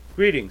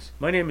Greetings,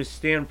 my name is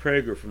Stan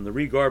Prager from the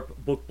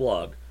Regarp Book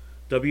Blog,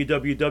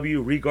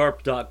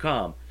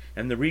 www.regarp.com,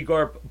 and the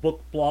Regarp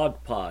Book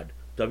Blog Pod,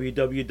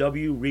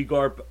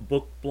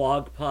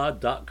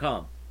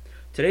 www.regarpbookblogpod.com.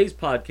 Today's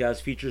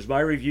podcast features my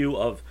review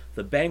of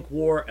The Bank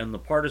War and the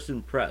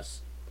Partisan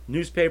Press,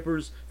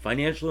 Newspapers,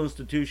 Financial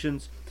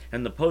Institutions,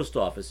 and the Post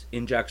Office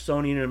in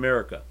Jacksonian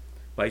America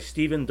by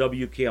Stephen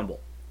W. Campbell.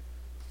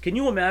 Can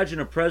you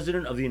imagine a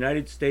president of the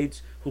United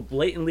States who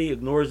blatantly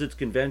ignores its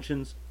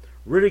conventions,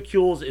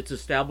 ridicules its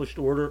established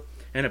order,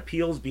 and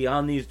appeals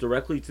beyond these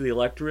directly to the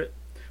electorate,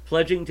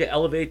 pledging to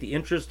elevate the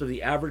interest of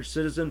the average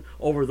citizen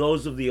over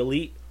those of the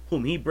elite,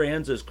 whom he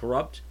brands as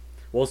corrupt,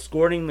 while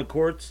scorning the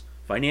courts,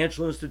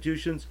 financial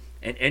institutions,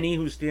 and any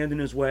who stand in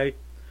his way,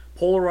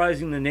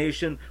 polarizing the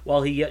nation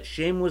while he yet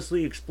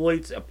shamelessly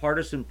exploits a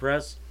partisan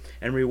press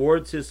and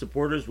rewards his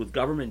supporters with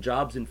government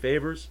jobs and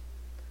favors?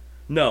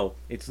 No,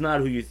 it's not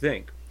who you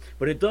think.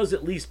 But it does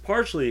at least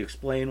partially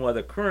explain why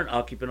the current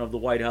occupant of the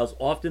White House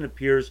often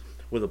appears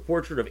with a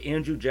portrait of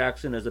Andrew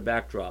Jackson as a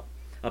backdrop,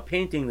 a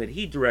painting that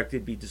he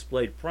directed be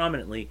displayed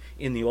prominently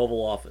in the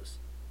Oval Office.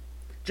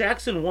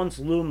 Jackson once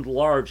loomed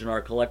large in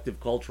our collective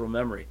cultural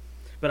memory,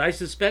 but I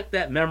suspect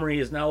that memory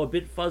is now a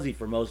bit fuzzy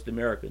for most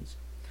Americans,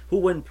 who,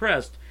 when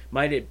pressed,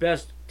 might at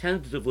best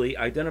tentatively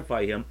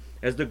identify him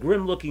as the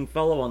grim-looking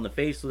fellow on the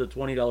face of the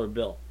 $20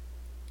 bill.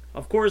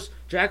 Of course,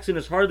 Jackson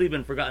has hardly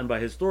been forgotten by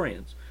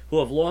historians, who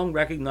have long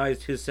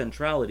recognized his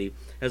centrality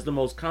as the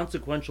most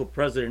consequential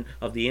president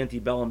of the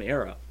antebellum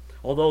era,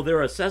 although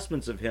their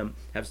assessments of him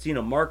have seen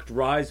a marked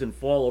rise and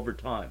fall over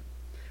time.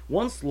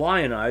 Once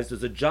lionized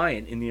as a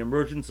giant in the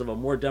emergence of a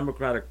more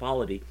democratic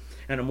polity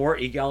and a more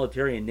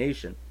egalitarian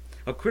nation,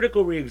 a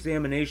critical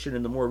re-examination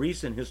in the more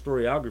recent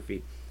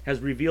historiography has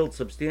revealed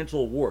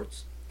substantial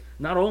warts,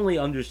 not only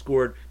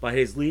underscored by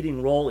his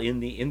leading role in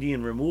the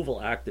Indian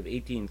Removal Act of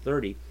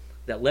 1830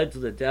 that led to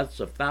the deaths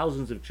of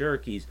thousands of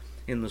Cherokees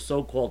in the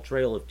so-called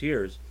Trail of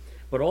Tears,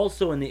 but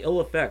also in the ill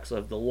effects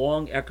of the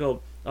long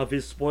echo of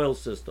his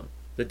spoils system,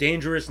 the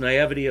dangerous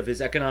naivety of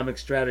his economic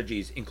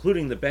strategies,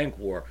 including the bank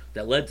war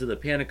that led to the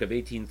Panic of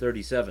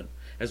 1837,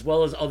 as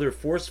well as other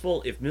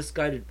forceful, if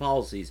misguided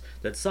policies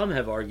that some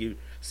have argued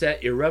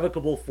set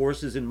irrevocable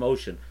forces in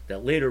motion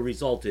that later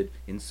resulted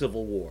in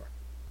civil war.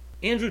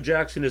 Andrew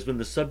Jackson has been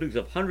the subject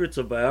of hundreds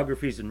of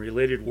biographies and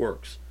related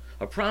works.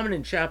 A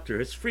prominent chapter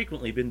has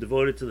frequently been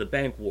devoted to the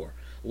bank war,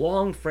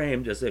 long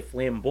framed as a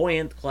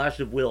flamboyant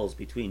clash of wills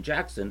between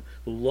Jackson,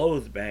 who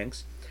loathed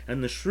banks,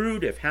 and the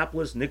shrewd if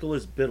hapless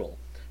Nicholas Biddle,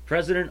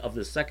 president of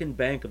the Second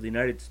Bank of the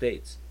United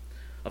States.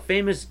 A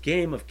famous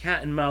game of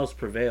cat and mouse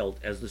prevailed,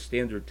 as the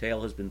standard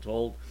tale has been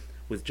told,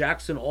 with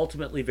Jackson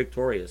ultimately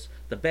victorious,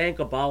 the bank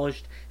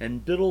abolished,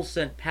 and Biddle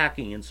sent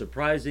packing in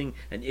surprising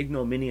and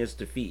ignominious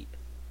defeat.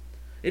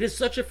 It is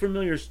such a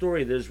familiar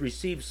story that has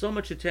received so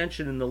much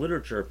attention in the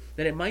literature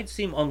that it might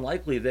seem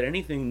unlikely that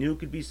anything new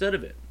could be said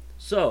of it.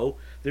 So,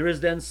 there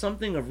is then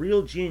something of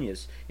real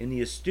genius in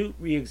the astute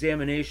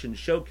re-examination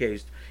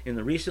showcased in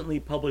the recently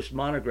published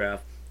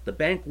monograph, The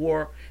Bank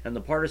War and the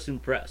Partisan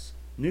Press,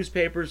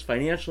 Newspapers,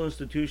 Financial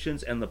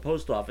Institutions, and the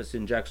Post Office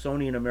in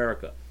Jacksonian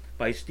America,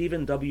 by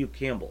Stephen W.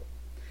 Campbell.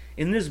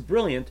 In this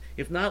brilliant,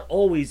 if not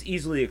always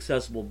easily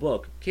accessible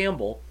book,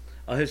 Campbell,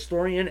 a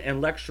historian and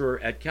lecturer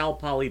at Cal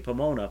Poly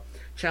Pomona,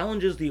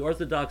 challenges the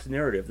orthodox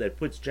narrative that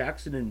puts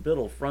Jackson and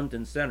Biddle front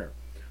and center,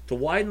 to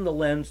widen the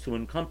lens to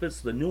encompass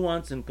the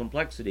nuance and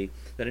complexity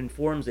that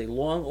informs a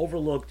long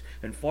overlooked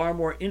and far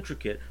more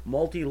intricate,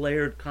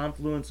 multi-layered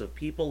confluence of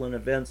people and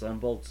events on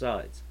both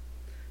sides.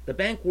 The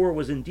bank war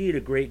was indeed a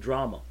great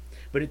drama,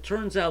 but it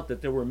turns out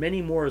that there were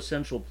many more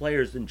essential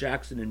players than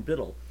Jackson and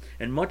Biddle,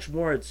 and much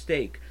more at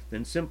stake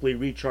than simply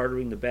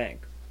rechartering the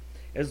bank.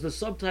 As the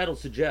subtitle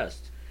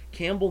suggests,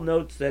 Campbell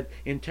notes that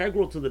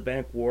integral to the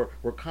bank war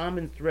were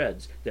common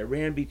threads that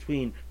ran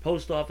between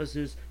post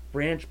offices,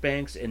 branch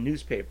banks, and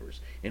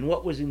newspapers, in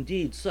what was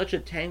indeed such a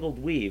tangled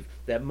weave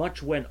that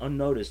much went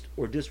unnoticed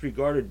or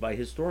disregarded by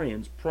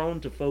historians prone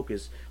to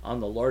focus on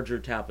the larger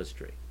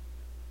tapestry.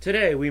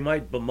 Today, we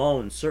might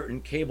bemoan certain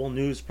cable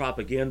news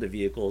propaganda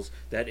vehicles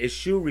that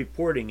eschew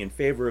reporting in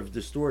favor of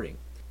distorting.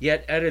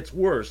 Yet, at its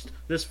worst,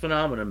 this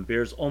phenomenon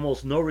bears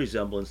almost no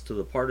resemblance to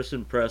the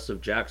partisan press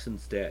of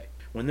Jackson's day,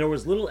 when there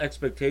was little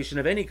expectation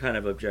of any kind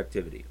of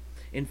objectivity.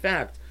 In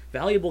fact,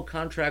 valuable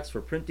contracts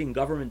for printing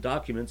government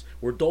documents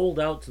were doled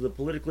out to the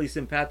politically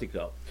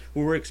simpatico,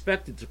 who were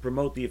expected to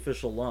promote the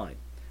official line.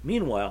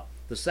 Meanwhile,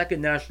 the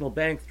Second National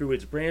Bank, through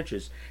its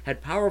branches,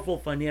 had powerful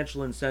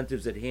financial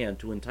incentives at hand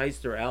to entice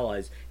their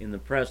allies in the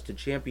press to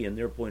champion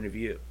their point of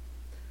view.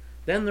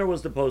 Then there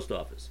was the post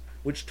office,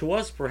 which to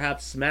us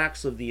perhaps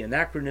smacks of the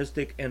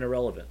anachronistic and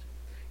irrelevant.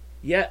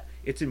 Yet,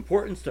 its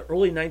importance to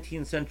early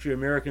 19th century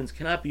Americans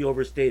cannot be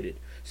overstated,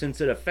 since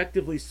it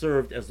effectively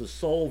served as the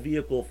sole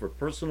vehicle for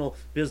personal,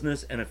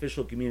 business, and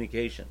official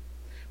communication.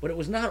 But it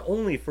was not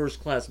only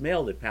first-class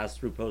mail that passed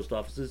through post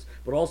offices,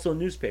 but also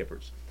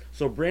newspapers.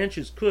 So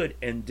branches could,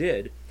 and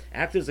did,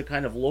 act as a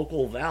kind of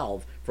local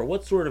valve for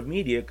what sort of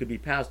media could be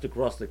passed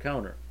across the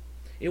counter.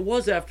 It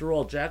was, after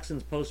all,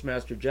 Jackson's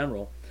Postmaster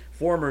General,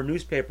 former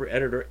newspaper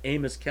editor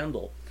Amos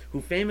Kendall, who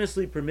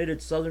famously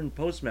permitted Southern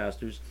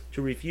postmasters to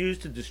refuse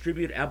to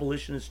distribute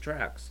abolitionist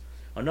tracts,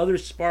 another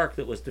spark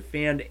that was to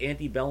fan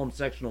antebellum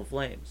sectional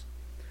flames.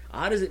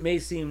 Odd as it may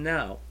seem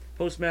now,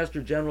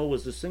 Postmaster General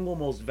was the single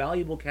most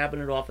valuable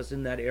cabinet office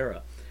in that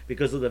era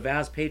because of the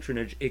vast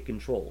patronage it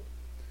controlled.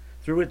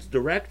 Through its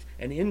direct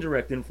and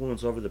indirect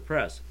influence over the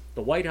press,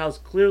 the White House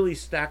clearly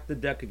stacked the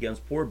deck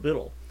against poor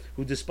Biddle,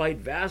 who despite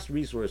vast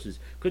resources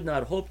could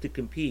not hope to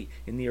compete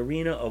in the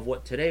arena of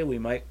what today we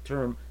might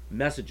term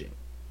messaging.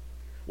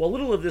 While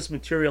little of this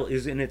material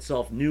is in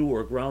itself new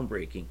or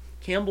groundbreaking,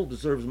 Campbell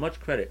deserves much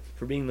credit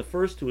for being the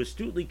first to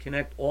astutely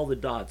connect all the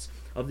dots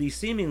of these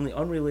seemingly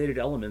unrelated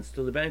elements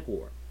to the bank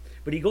war.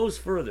 But he goes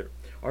further,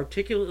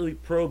 articulately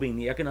probing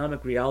the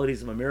economic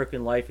realities of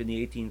American life in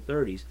the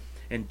 1830s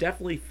and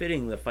deftly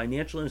fitting the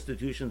financial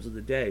institutions of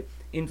the day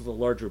into the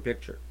larger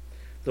picture.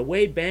 The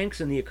way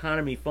banks and the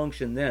economy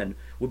functioned then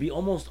would be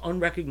almost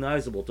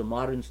unrecognizable to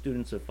modern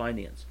students of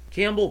finance.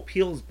 Campbell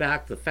peels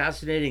back the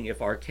fascinating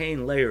if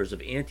arcane layers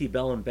of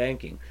antebellum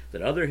banking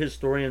that other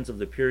historians of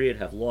the period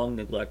have long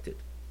neglected.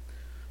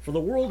 For the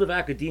world of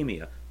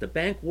academia, the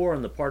bank war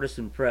and the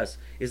partisan press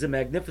is a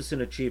magnificent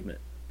achievement,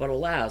 but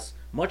alas,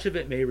 much of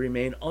it may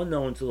remain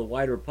unknown to the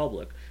wider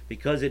public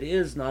because it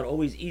is not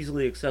always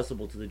easily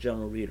accessible to the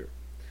general reader.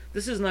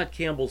 This is not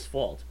Campbell's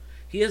fault.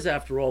 He is,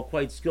 after all,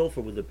 quite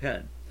skillful with the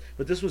pen.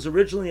 But this was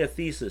originally a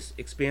thesis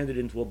expanded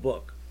into a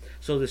book,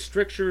 so the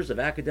strictures of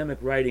academic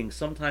writing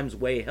sometimes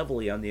weigh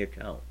heavily on the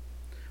account.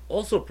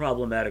 Also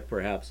problematic,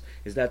 perhaps,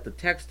 is that the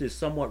text is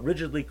somewhat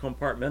rigidly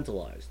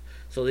compartmentalized,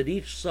 so that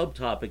each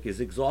subtopic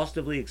is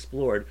exhaustively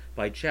explored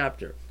by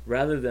chapter,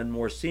 rather than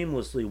more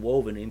seamlessly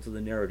woven into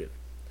the narrative.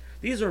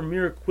 These are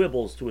mere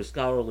quibbles to a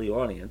scholarly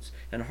audience,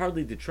 and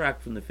hardly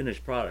detract from the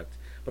finished product,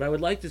 but I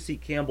would like to see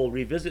Campbell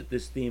revisit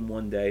this theme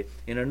one day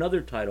in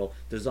another title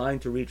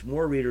designed to reach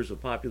more readers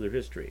of popular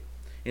history.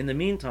 In the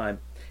meantime,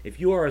 if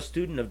you are a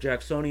student of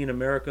Jacksonian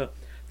America,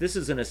 this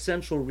is an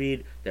essential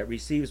read that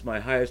receives my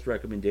highest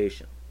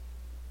recommendation.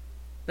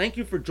 Thank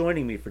you for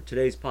joining me for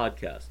today's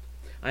podcast.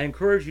 I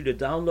encourage you to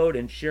download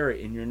and share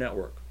it in your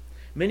network.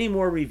 Many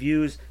more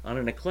reviews on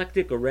an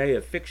eclectic array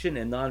of fiction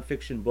and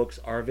nonfiction books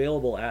are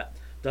available at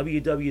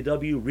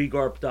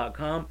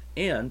www.regarp.com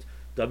and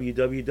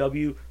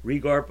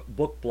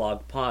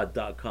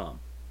www.regarpbookblogpod.com.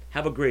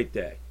 Have a great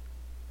day.